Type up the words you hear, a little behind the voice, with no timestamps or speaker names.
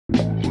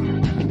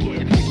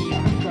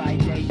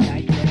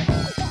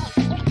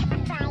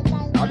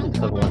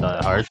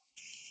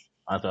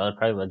the other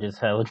price I just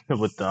had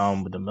with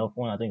the milk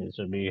one. I think it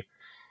should be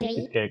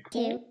 3, kick.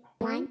 2,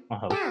 1. I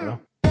hope so.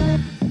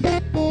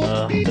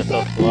 Just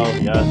so slow,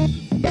 yes.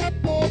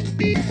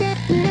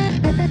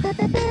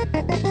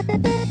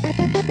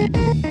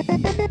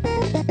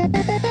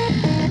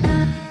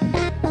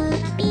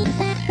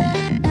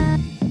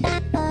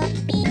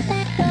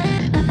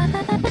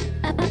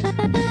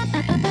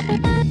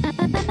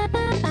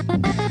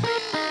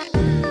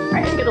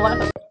 I didn't get the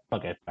last.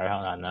 Okay, sorry,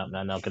 hold on,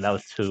 no, because that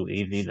was too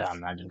easy. That I'm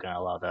not just gonna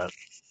allow that.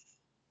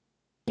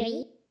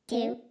 3,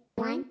 2,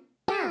 1,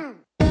 go!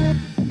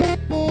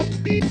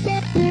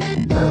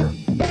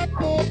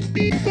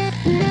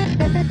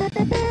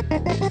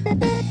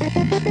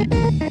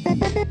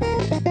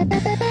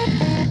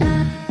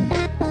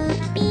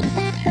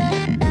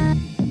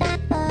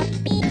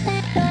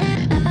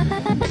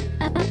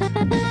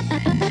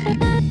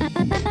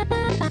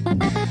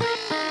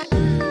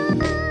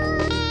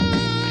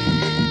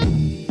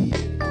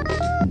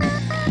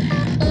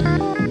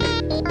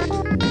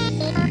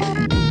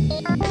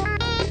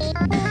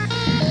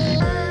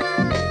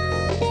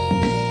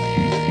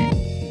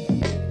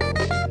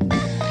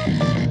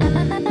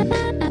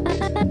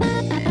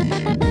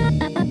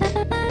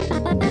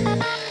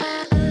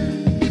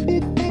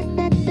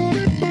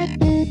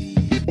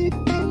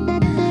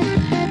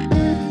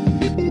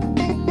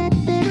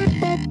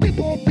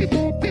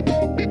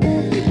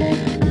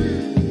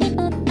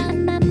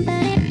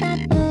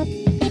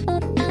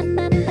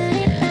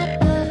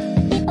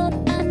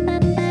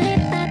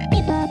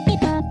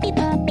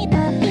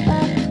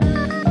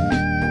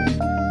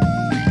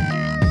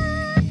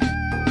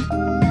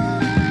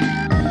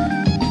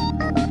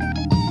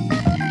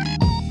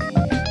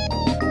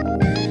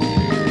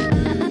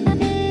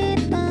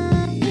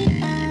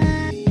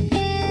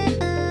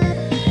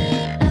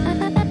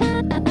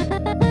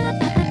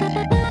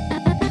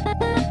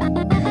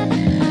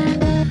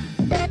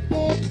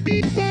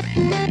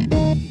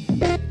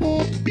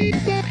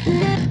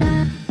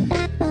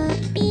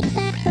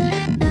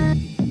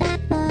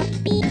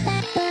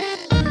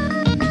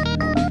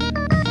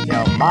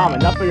 Mom,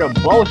 enough of your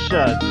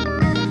bullshit!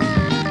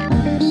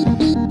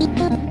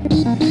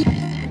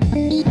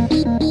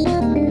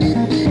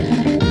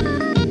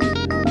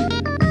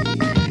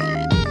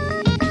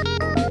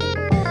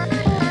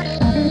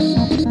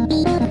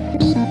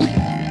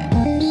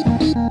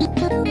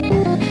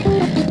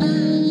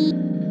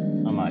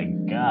 Oh my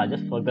god, I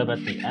just fucked up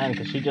at the end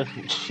because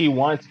she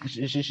wants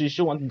to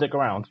stick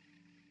around.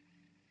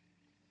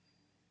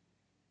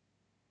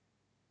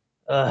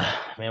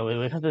 Man,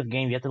 when it comes to this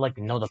game, you have to like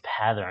know the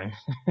pattern.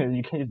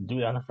 You can't just do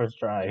it on the first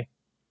try.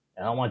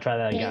 I don't want to try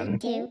that again.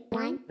 3, 2,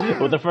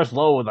 1, With the first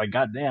load, like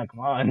goddamn, come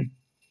on.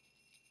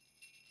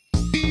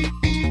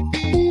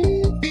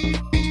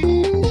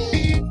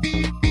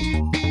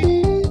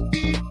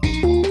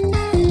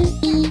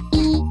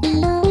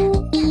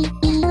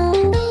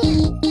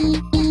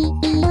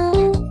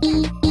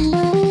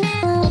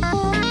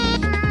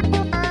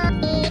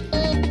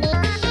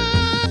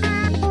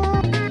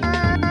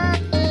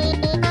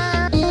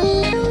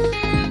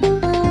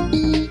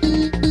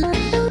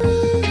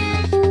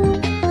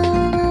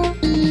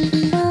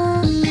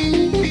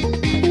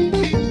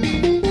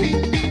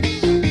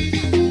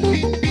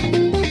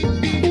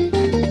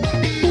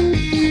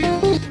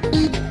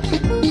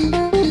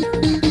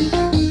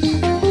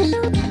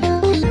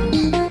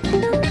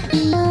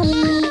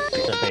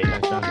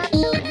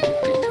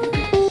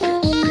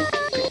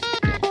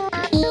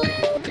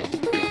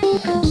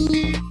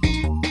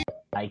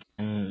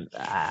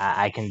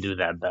 I can do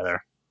that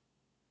better.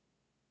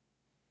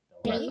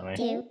 3,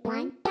 2,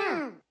 1,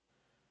 go!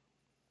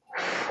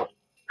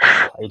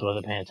 I just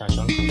wasn't paying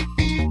attention.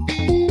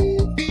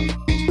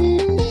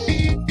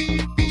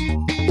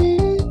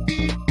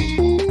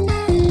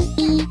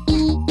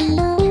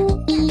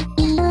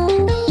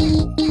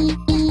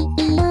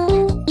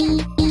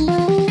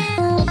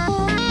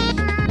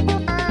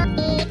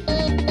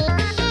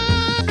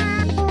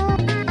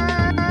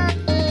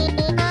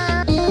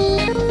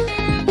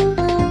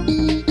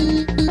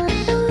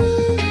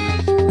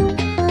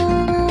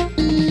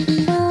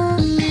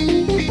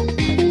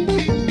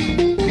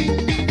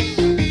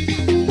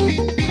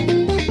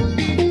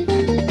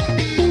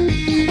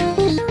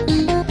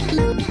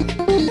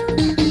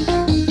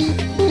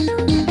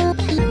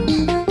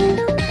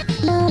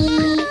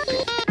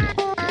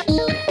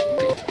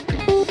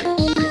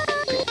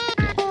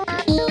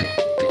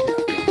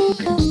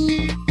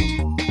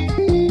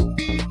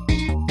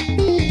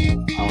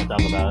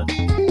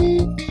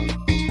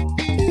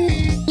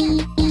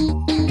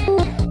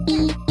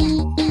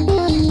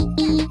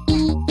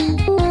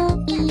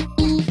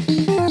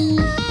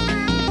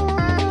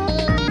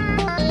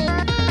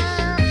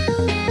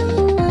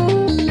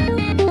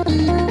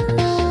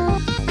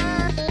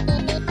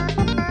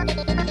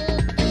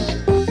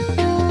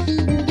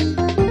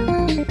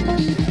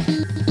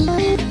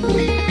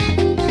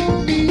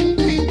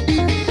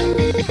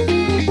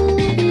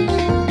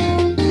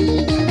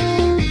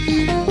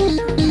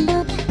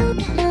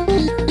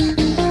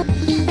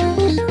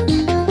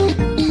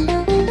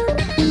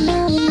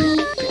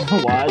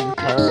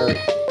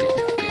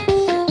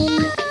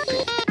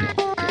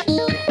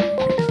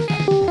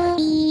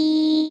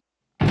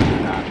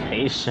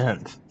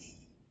 patient.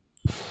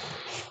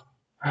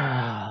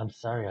 I'm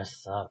sorry, I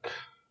suck.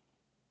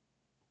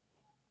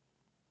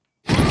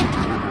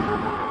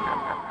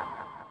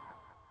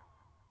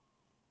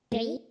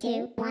 Three,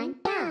 two, one,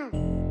 go!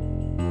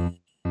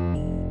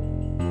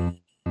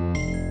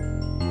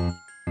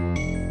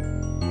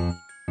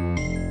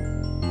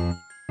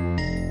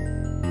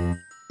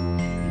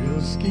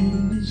 Your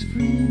skin is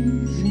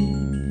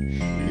freezing,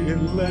 here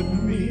let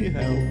me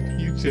help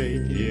you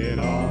take it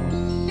off.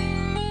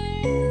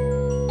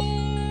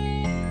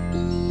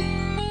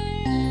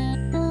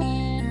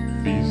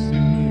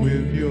 Feasting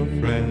with your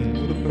friends,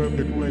 what a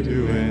perfect way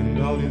to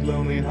end all these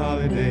lonely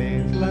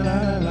holidays. La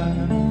la la.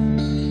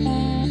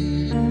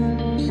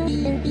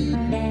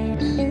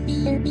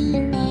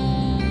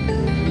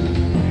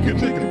 You can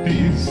take a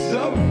piece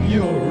of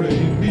your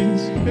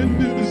rabies and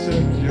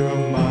vivisect your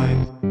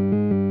mind.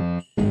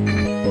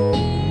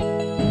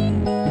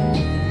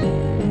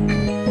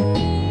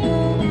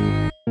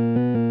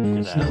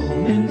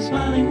 Snowmen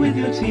smiling with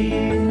your teeth,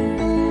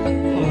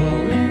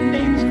 foreign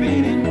names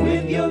greeting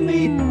with your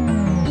meat.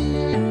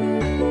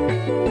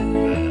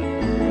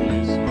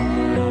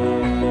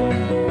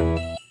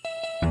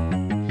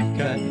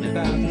 Cutting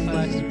about the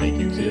slice to make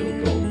you till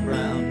golden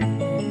brown.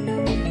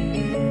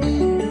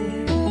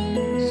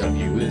 Serve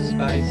you with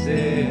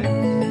spices,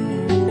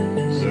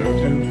 serve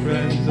two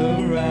friends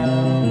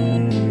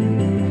around.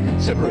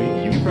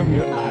 Separate you from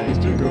your eyes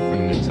to a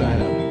girlfriend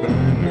inside out,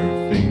 burn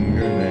her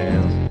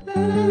fingernails.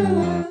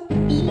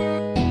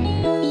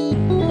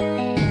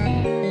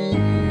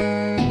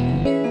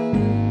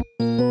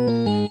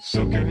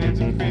 Soak your hands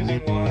in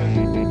freezing water,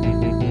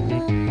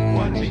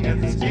 watching as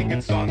the skin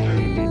gets softer.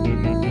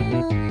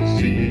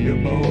 See a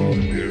bowl of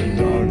pure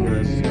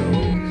darkness snow,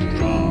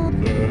 drop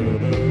the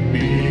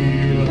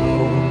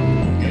below.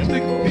 You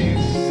take a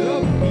piece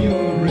of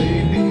your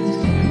rabies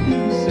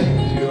and set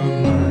your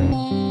mind.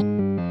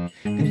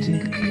 And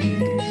take a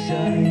peek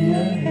inside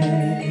your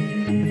head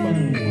and find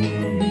a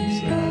world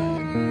inside.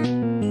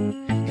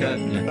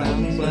 Cutting a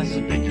thousand slices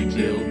to make you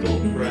till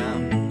golden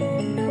brown.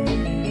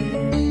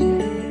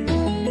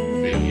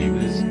 Fill you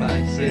with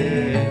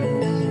spices,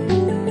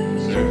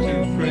 serve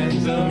two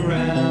friends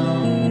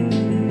around.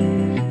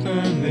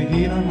 Turn the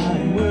heat on high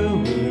and we'll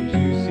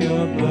reduce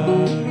your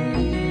blood.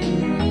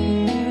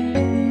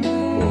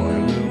 For a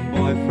little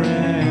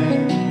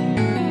boyfriend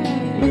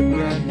with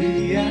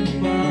brandy and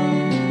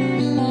rum.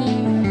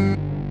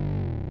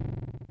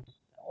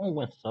 That one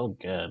went so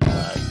good,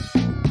 but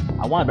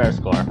I want a better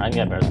score. I can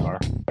get a better score.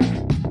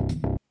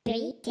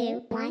 3,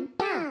 2, 1,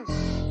 go!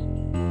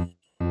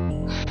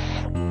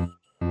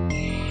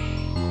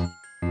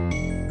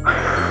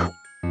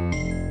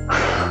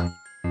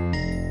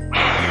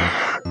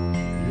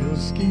 Your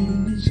skin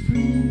is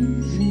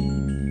freezing,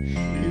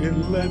 here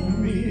let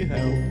me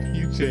help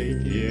you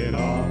take it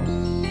off.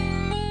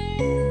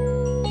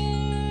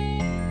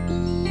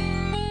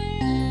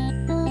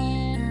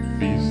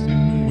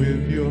 Feasting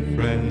with your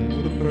friends,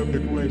 what a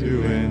perfect way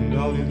to end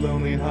all these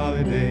lonely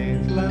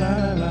holidays. La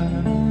la la.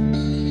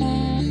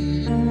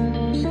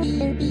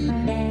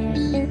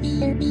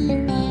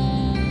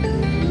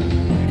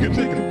 You can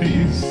take a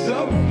piece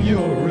of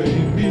your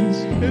rabies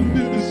and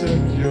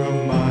vivisect your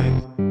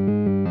mind.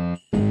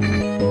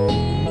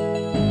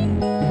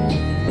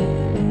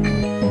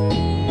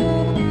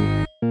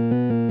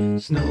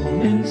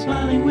 Snowmen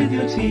smiling with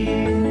your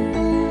teeth,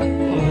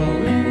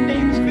 foreign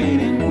names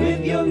greeting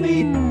with your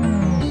meat.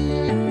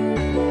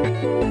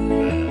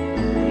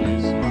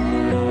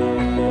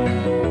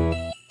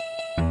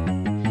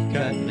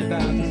 Cutting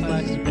about the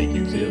slice to make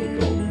you till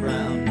golden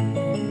brown.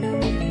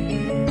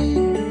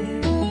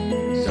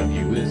 Serve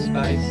you with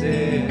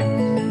spices,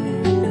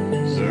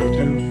 serve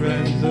two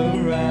friends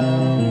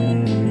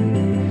around.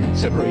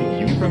 Separate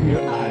you from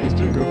your eyes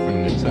to a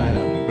girlfriend inside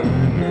out,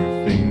 burn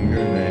her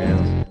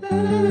fingernails.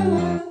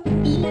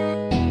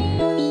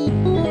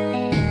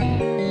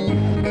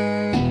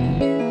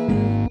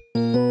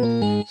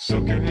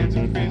 Soak your hands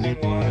in freezing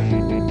water,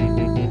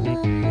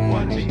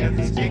 watching as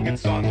the skin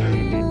gets softer.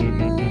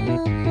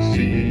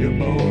 See a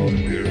bowl of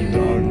pure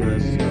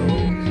darkness snow,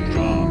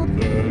 drop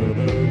the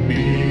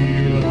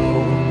below.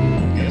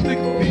 You take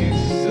a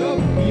piece of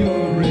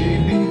your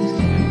rabies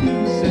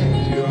and set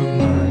your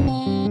mind.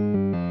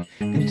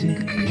 And take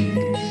a peek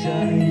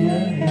inside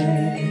your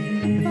head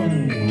and find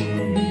a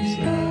world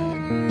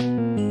inside.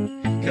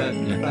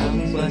 Cutting a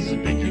thousand slices to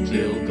make you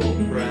till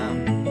golden brown.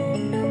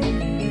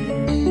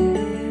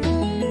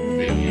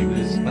 Fill you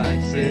with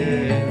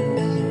spices,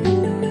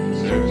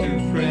 serve two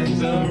friends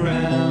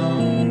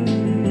around.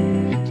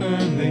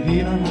 Turn the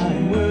heat on high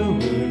and we'll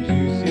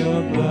reduce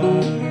your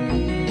blood.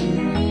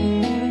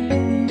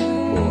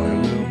 For a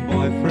little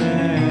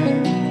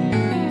boyfriend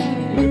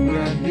with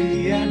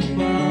brandy and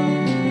rum.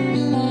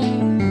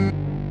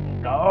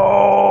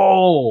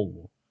 No!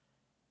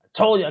 I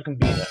told you I can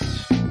beat it.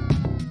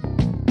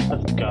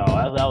 Let's go.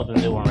 That was a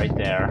new one right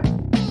there.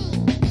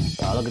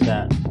 Look at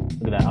that.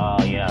 Look at that.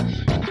 Oh, yes.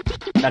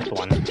 Next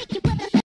one.